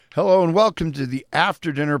Hello and welcome to the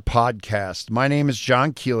After Dinner Podcast. My name is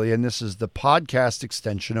John Kealey, and this is the podcast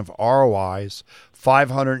extension of ROI's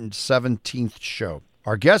 517th show.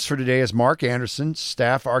 Our guest for today is Mark Anderson,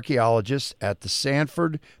 staff archaeologist at the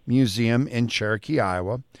Sanford Museum in Cherokee,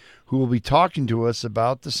 Iowa, who will be talking to us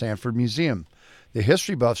about the Sanford Museum. The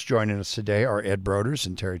history buffs joining us today are Ed Broders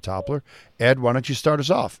and Terri Toppler. Ed, why don't you start us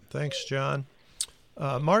off? Thanks, John.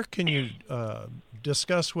 Mark, can you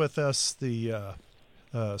discuss with us the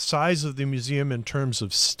size of the museum in terms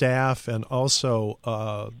of staff and also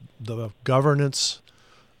the governance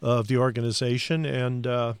of the organization, and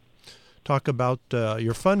talk about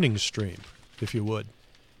your funding stream, if you would?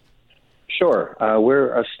 Sure.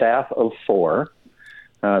 We're a staff of 4.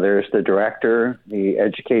 There's the director, the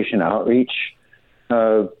education outreach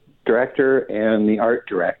director, and the art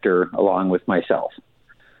director, along with myself.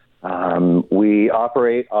 We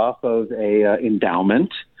operate off of a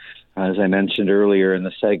endowment, as I mentioned earlier in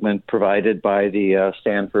the segment, provided by the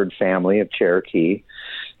Sanford family of Cherokee.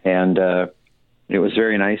 And it was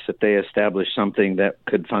very nice that they established something that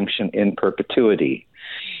could function in perpetuity.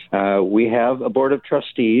 We have a board of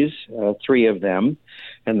trustees, 3 of them,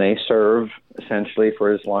 and they serve essentially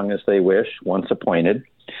for as long as they wish, once appointed.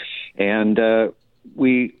 And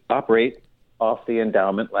we operate off the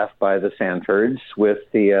endowment left by the Sanfords, with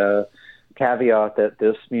the caveat that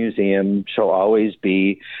this museum shall always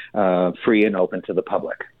be free and open to the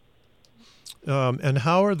public. And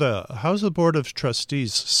how's the board of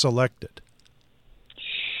trustees selected?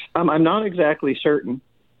 I'm not exactly certain,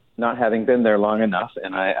 not having been there long enough,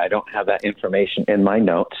 and I don't have that information in my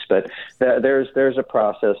notes. But there's a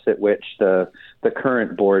process at which the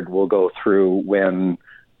current board will go through when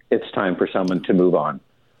it's time for someone to move on.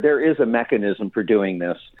 There is a mechanism for doing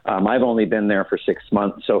this. I've only been there for 6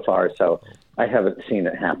 months so far, so I haven't seen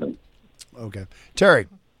it happen. Okay. Terri.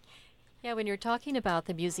 Yeah, when you're talking about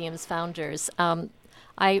the museum's founders,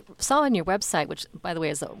 I saw on your website, which, by the way,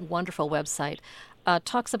 is a wonderful website,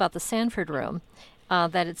 talks about the Sanford Room,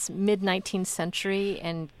 that it's mid-19th century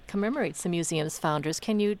and commemorates the museum's founders.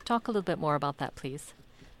 Can you talk a little bit more about that, please?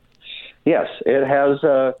 Yes, it has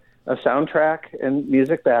a soundtrack and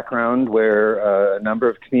music background where a number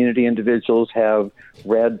of community individuals have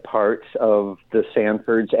read parts of the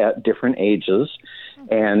Sanfords at different ages.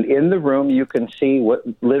 And in the room, you can see what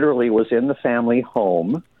literally was in the family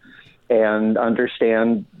home and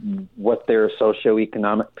understand what their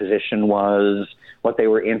socioeconomic position was, what they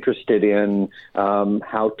were interested in,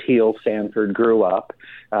 how Teal Sanford grew up.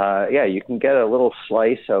 You can get a little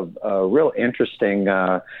slice of real interesting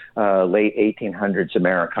late 1800s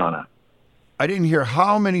Americana. I didn't hear,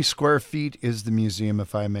 how many square feet is the museum,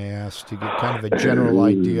 if I may ask, to get kind of a general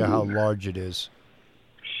idea how large it is?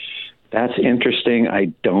 That's interesting.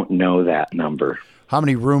 I don't know that number. How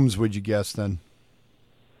many rooms would you guess then?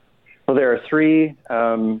 Well, there are 3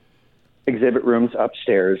 exhibit rooms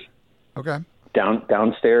upstairs. Okay.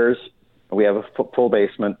 Downstairs, we have a full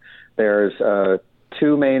basement. There's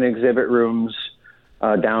 2 main exhibit rooms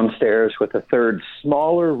downstairs, with a 3rd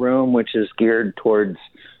smaller room, which is geared towards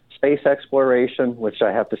space exploration, which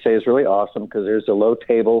I have to say is really awesome, because there's a low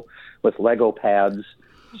table with Lego pads,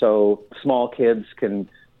 so small kids can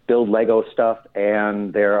build Lego stuff,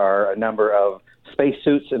 and there are a number of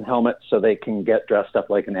spacesuits and helmets so they can get dressed up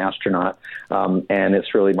like an astronaut, and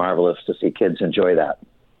it's really marvelous to see kids enjoy that.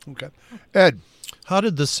 Okay. Ed. How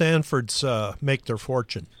did the Sanfords make their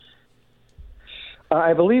fortune?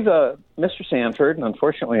 I believe Mr. Sanford, and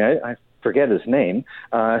unfortunately I forget his name,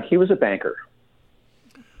 he was a banker.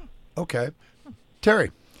 Okay.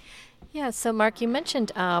 Terri. Yeah, so Mark, you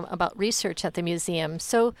mentioned about research at the museum.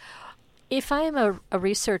 So if I am a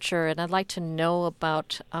researcher and I'd like to know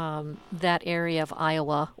about that area of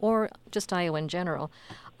Iowa, or just Iowa in general,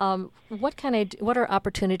 what are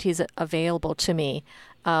opportunities available to me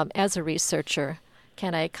as a researcher?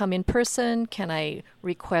 Can I come in person? Can I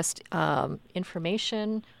request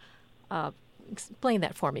information? Explain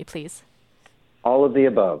that for me, please. All of the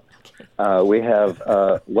above. Okay. We have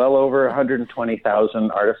well over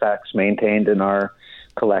 120,000 artifacts maintained in our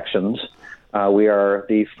collections. We are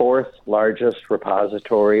the 4th largest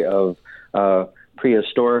repository of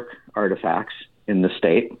prehistoric artifacts in the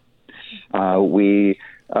state. We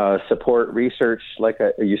support research, like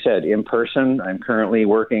you said, in person. I'm currently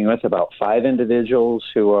working with about 5 individuals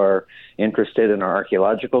who are interested in our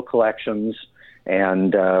archaeological collections,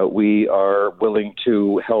 and we are willing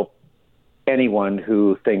to help anyone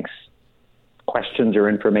who thinks questions or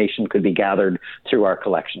information could be gathered through our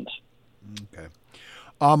collections. Okay.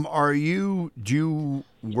 Do you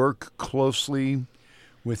work closely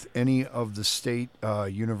with any of the state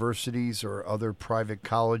universities or other private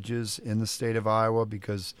colleges in the state of Iowa?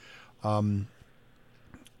 Because in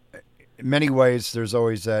many ways, there's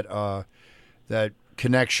always that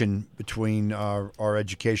connection between our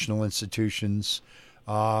educational institutions,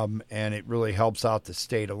 and it really helps out the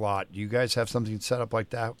state a lot. Do you guys have something set up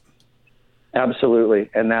like that? Absolutely,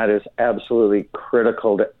 and that is absolutely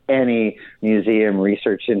critical to any museum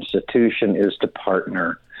research institution, is to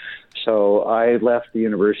partner. So I left the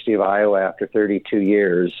University of Iowa after 32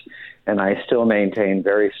 years, and I still maintain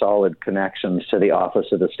very solid connections to the Office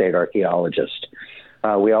of the State Archaeologist.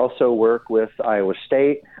 We also work with Iowa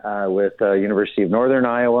State, with University of Northern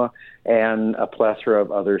Iowa, and a plethora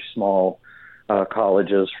of other small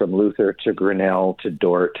colleges, from Luther to Grinnell to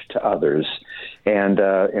Dordt to others. And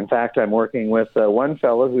in fact, I'm working with one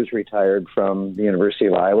fellow who's retired from the University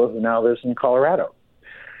of Iowa who now lives in Colorado.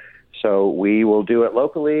 So we will do it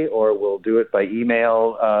locally, or we'll do it by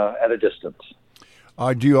email at a distance.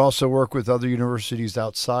 Do you also work with other universities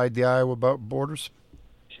outside the Iowa borders?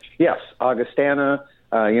 Yes, Augustana,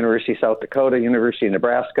 University of South Dakota, University of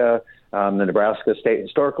Nebraska, the Nebraska State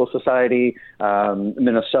Historical Society,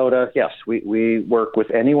 Minnesota. Yes, we work with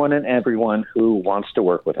anyone and everyone who wants to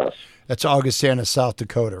work with us. That's Augustana, South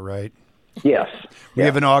Dakota, right? Yes. We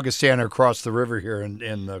have an Augustana across the river here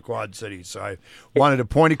in the Quad Cities, so I wanted a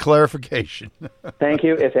point of clarification. Thank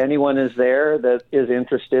you. If anyone is there that is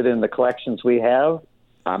interested in the collections we have,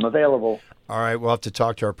 I'm available. All right, we'll have to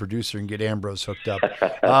talk to our producer and get Ambrose hooked up.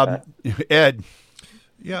 Ed.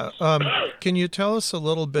 Yeah, can you tell us a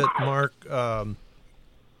little bit, Mark, at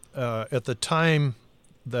the time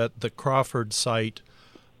that the Crawford site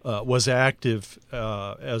was active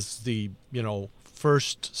as the,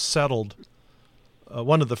 first settled,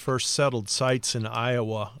 one of the first settled sites in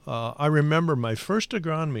Iowa. I remember my first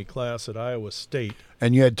agronomy class at Iowa State.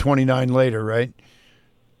 And you had 29 later, right?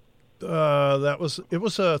 It was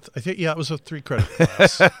a 3-credit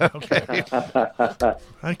class. Okay.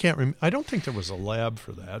 I can't remember. I don't think there was a lab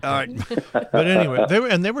for that. All right. But anyway,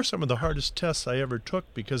 they were some of the hardest tests I ever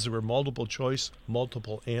took, because they were multiple choice,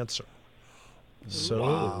 multiple answer. So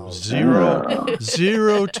Wow.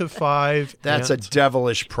 0 to 5. That's a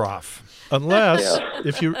devilish prof. Unless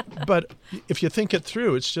if you think it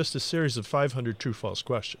through, it's just a series of 500 true/false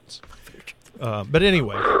questions. But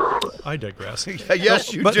anyway, I digress.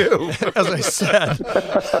 Yes, you do. As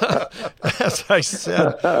I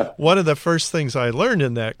said, one of the first things I learned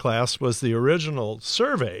in that class was the original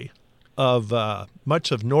survey of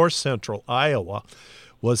much of north central Iowa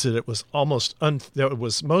was that it was most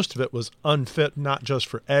of it was unfit, not just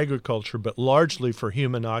for agriculture, but largely for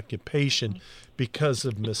human occupation because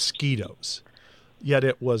of mosquitoes. Yet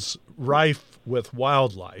it was rife with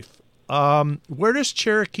wildlife. Where does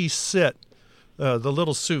Cherokee sit? The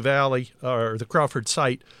Little Sioux Valley, or the Crawford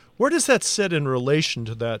site, where does that sit in relation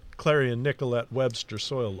to that Clarion Nicollet Webster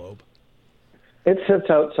soil lobe? It sits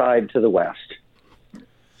outside to the west.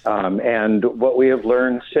 And what we have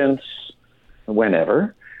learned since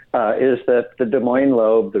whenever is that the Des Moines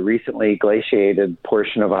lobe, the recently glaciated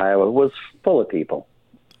portion of Iowa, was full of people.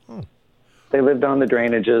 Oh. They lived on the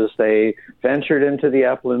drainages. They ventured into the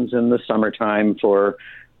uplands in the summertime for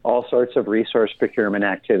all sorts of resource procurement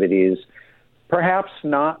activities. Perhaps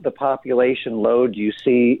not the population load you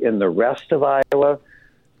see in the rest of Iowa,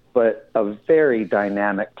 but a very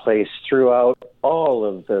dynamic place throughout all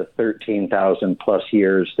of the 13,000 plus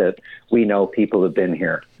years that we know people have been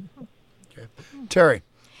here. Okay. Terri.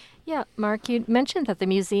 Yeah, Mark, you mentioned that the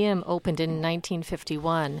museum opened in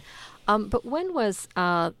 1951, but when was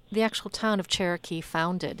the actual town of Cherokee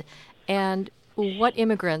founded, and what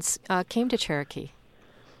immigrants came to Cherokee?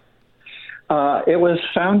 It was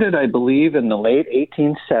founded, I believe, in the late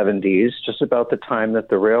 1870s, just about the time that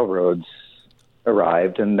the railroads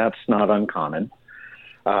arrived, and that's not uncommon.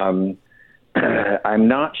 I'm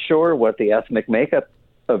not sure what the ethnic makeup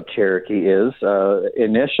of Cherokee is.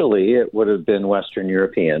 Initially, it would have been Western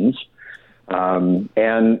Europeans,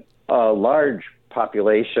 and a large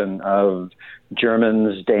population of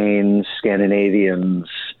Germans, Danes, Scandinavians,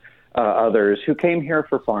 others who came here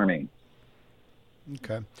for farming.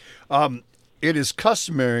 Okay. It is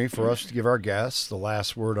customary for us to give our guests the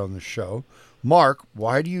last word on the show. Mark,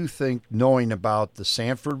 why do you think knowing about the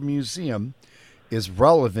Sanford Museum is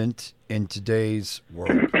relevant in today's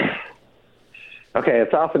world? Okay,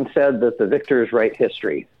 it's often said that the victors write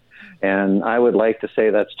history, and I would like to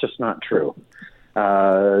say that's just not true.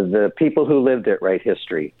 The people who lived it write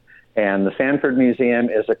history, and the Sanford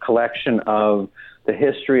Museum is a collection of the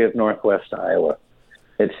history of Northwest Iowa.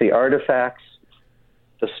 It's the artifacts,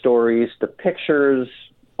 the stories, the pictures,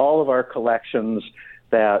 all of our collections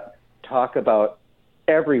that talk about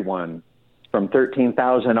everyone from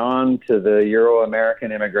 13,000 on to the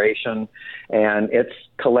Euro-American immigration, and it's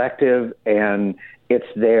collective, and it's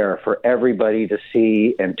there for everybody to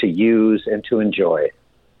see and to use and to enjoy.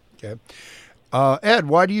 Okay. Ed,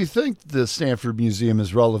 why do you think the Sanford Museum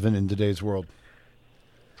is relevant in today's world?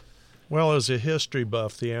 Well, as a history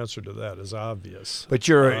buff, the answer to that is obvious. But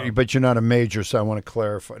you're not a major, so I want to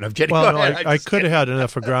clarify. No, I'm kidding. Well, no, I could have had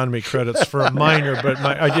enough agronomy credits for a minor, but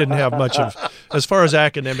I didn't have much of, as far as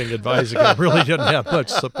academic advising, I really didn't have much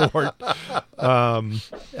support. But I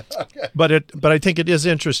think it is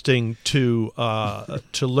interesting to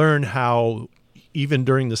learn how, even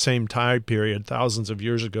during the same time period, thousands of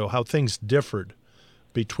years ago, how things differed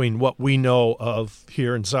between what we know of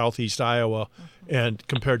here in southeast Iowa and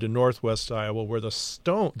compared to northwest Iowa, where the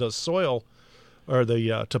soil or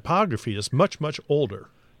the topography is much, much older.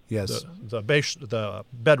 Yes. The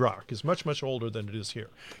bedrock is much, much older than it is here.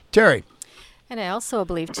 Terri. And I also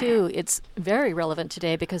believe, too, it's very relevant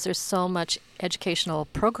today because there's so much educational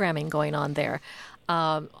programming going on there.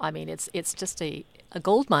 I mean, it's just a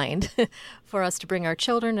gold mine for us to bring our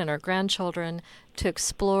children and our grandchildren to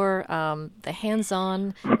explore the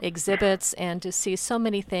hands-on exhibits and to see so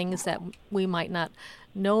many things that we might not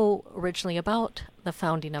know originally about the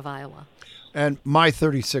founding of Iowa. And my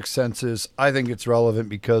 36 cents is I think it's relevant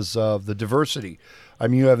because of the diversity. I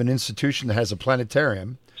mean, you have an institution that has a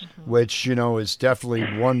planetarium, which, is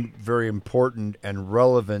definitely one very important and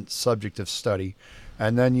relevant subject of study.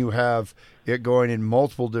 And then you have it going in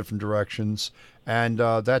multiple different directions. And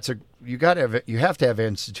you have to have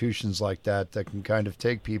institutions like that can kind of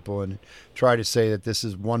take people and try to say that this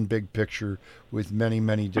is one big picture with many,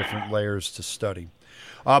 many different layers to study.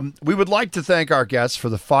 We would like to thank our guests for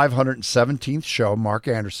the 517th show, Mark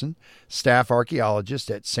Anderson, staff archaeologist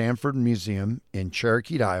at Sanford Museum in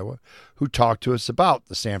Cherokee, Iowa, who talked to us about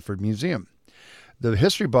the Sanford Museum. The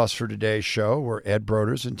history buffs for today's show were Ed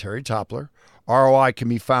Broders and Terri Toppler. ROI can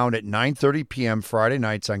be found at 9:30 p.m. Friday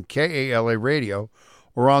nights on KALA Radio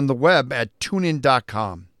or on the web at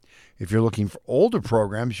tunein.com. If you're looking for older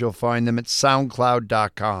programs, you'll find them at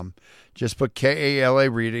soundcloud.com. Just put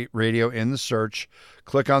KALA Radio in the search,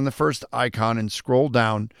 click on the first icon, and scroll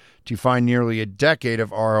down to find nearly a decade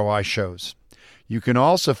of ROI shows. You can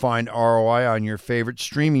also find ROI on your favorite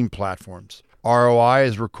streaming platforms. ROI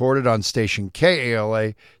is recorded on station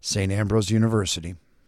KALA, St. Ambrose University.